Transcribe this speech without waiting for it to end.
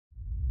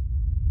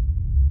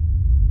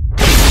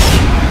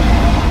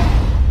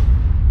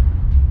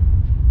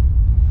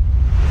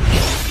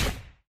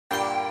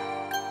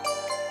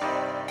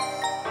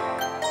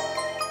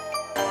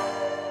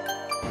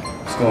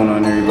going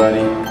on,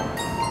 everybody?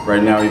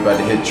 Right now we're about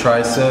to hit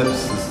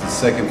triceps. This is the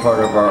second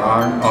part of our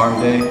arm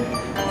day.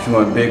 If you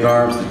want big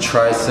arms, the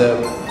tricep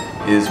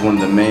is one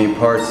of the main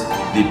parts,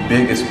 the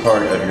biggest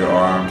part of your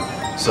arm.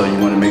 So you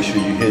want to make sure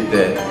you hit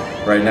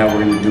that. Right now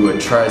we're going to do a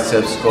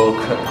tricep skull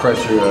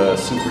crusher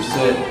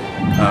superset.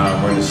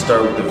 We're going to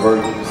start with the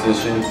vertical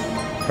position,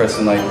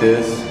 pressing like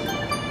this.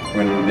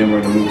 Then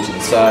we're going to move to the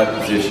side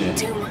position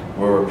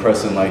where we're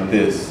pressing like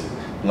this,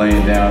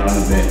 laying down on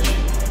the bench.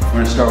 We're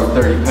going to start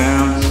with 30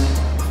 pounds,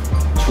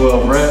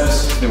 12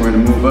 reps, then we're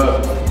going to move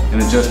up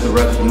and adjust the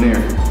reps from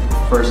there.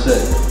 First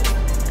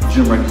set,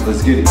 gym records,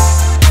 let's get it.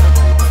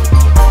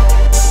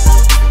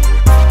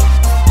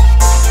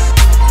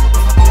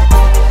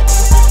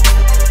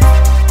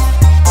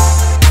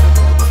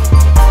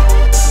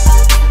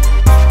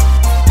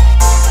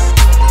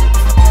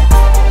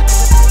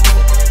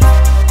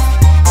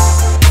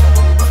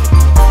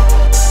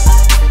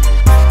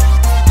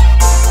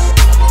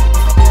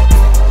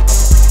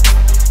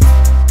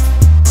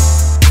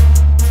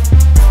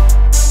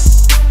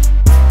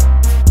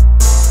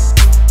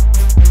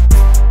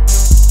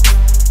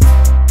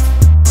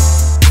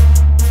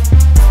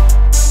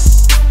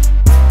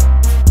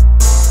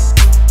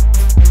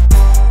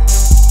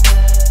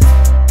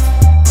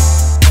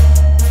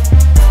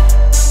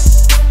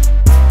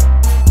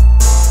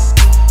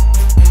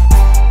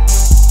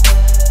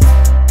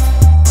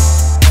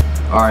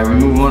 Alright, we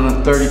move on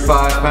to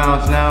 35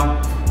 pounds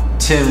now,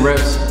 10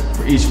 reps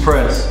for each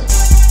press.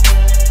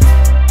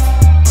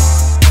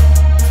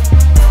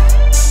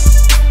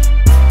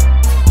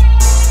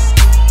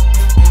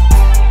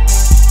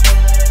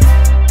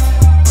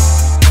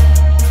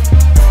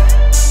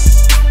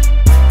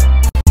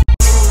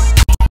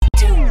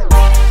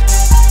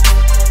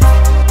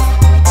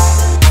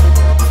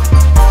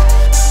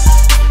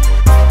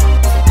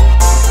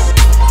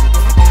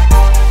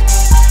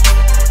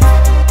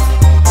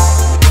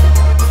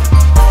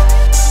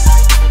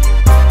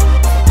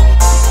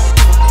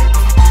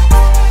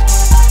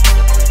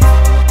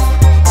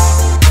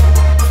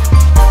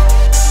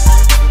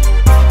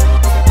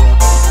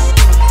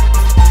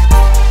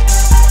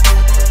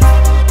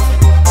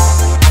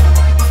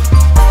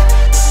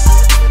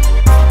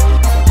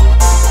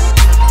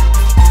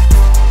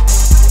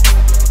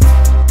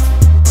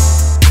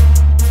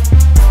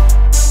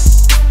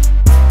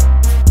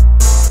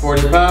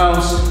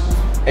 Pounds,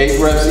 8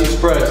 reps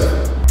each press.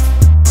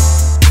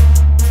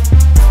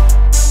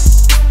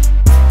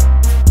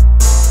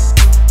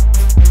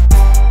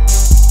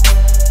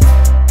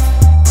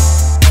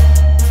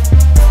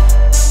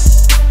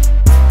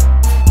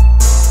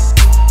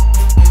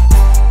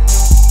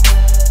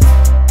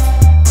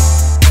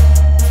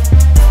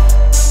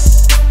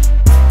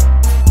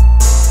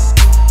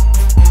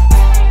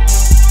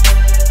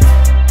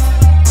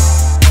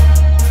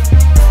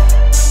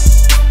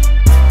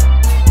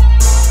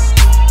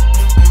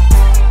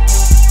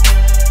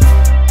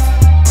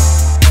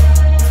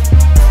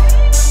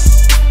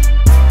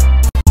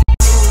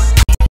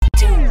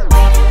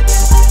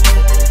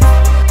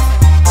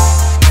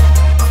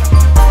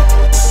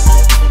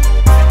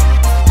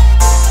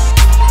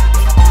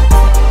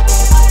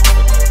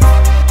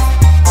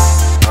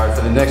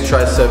 Next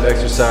tricep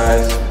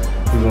exercise,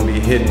 we're going to be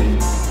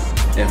hitting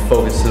and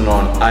focusing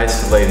on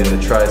isolating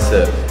the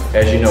tricep.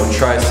 As you know,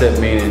 tricep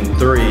meaning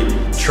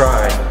 3,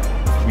 tri,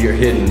 we are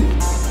hitting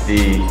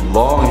the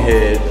long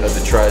head of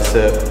the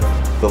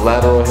tricep, the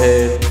lateral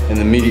head, and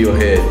the medial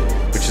head,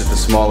 which is the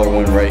smaller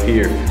one right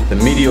here. The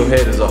medial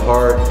head is a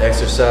hard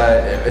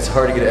exercise. It's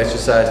hard to get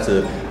exercise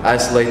to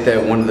isolate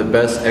that. One of the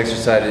best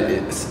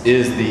exercises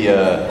is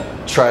the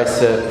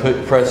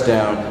tricep press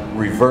down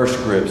reverse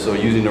grip. So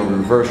using a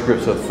reverse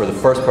grip, so for the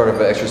first part of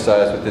the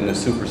exercise within the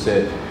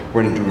superset,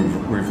 we're going to do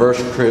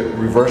reverse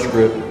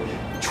grip,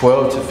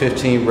 12 to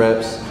 15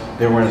 reps.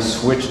 Then we're going to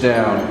switch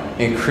down,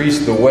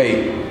 increase the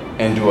weight,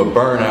 and do a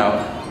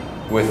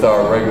burnout with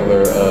our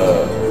regular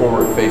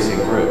forward facing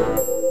grip.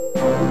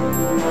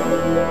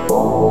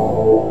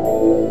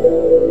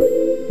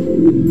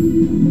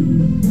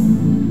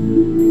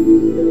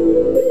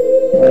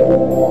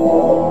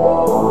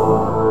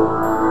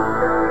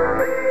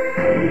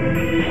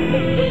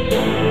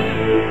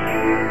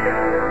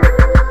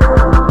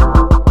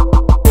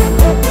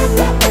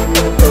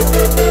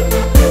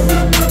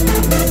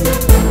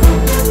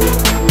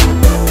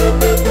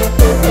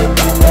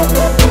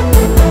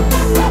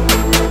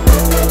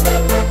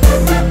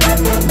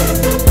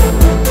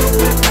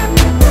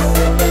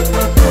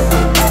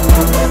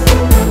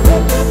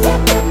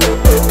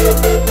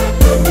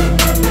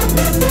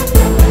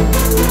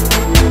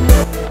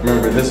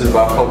 This is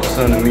about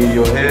focusing on the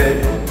medial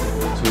head.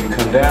 So when you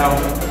come down,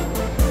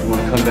 you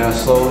want to come down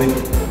slowly.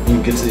 When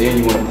you get to the end,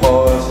 you want to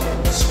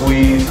pause,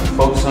 squeeze,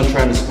 focus on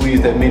trying to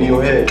squeeze that medial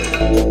head.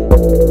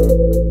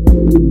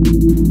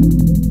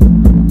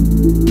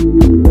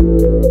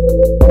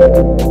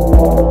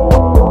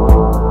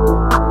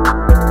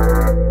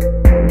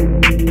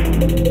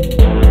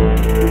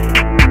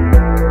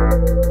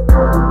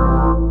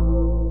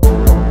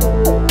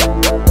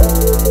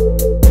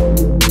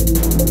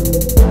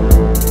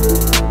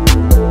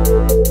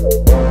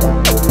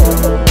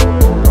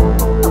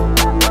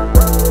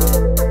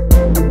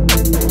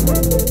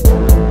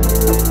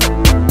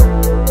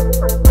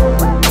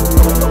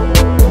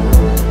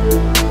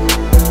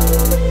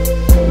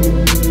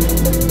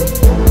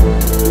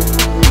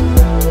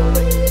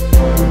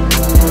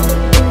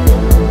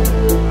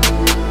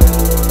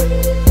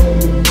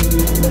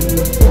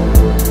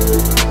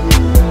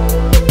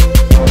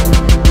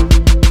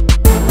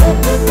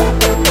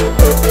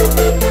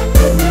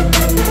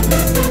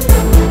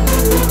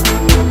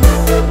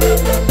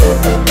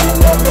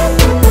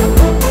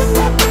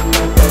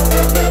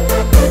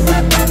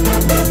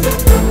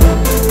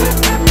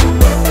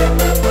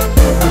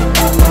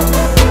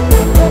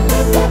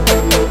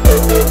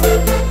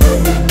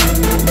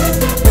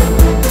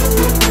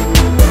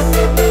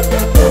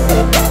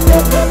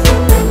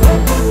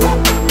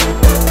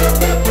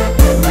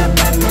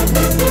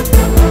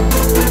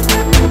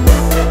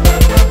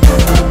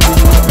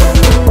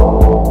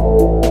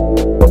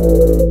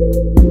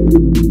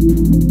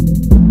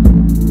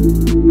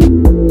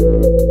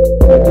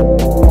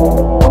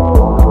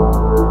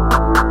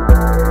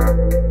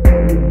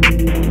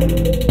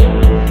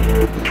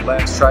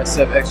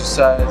 tricep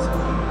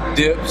exercise,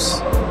 dips,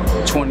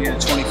 20 to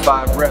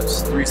 25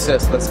 reps, 3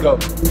 sets, let's go.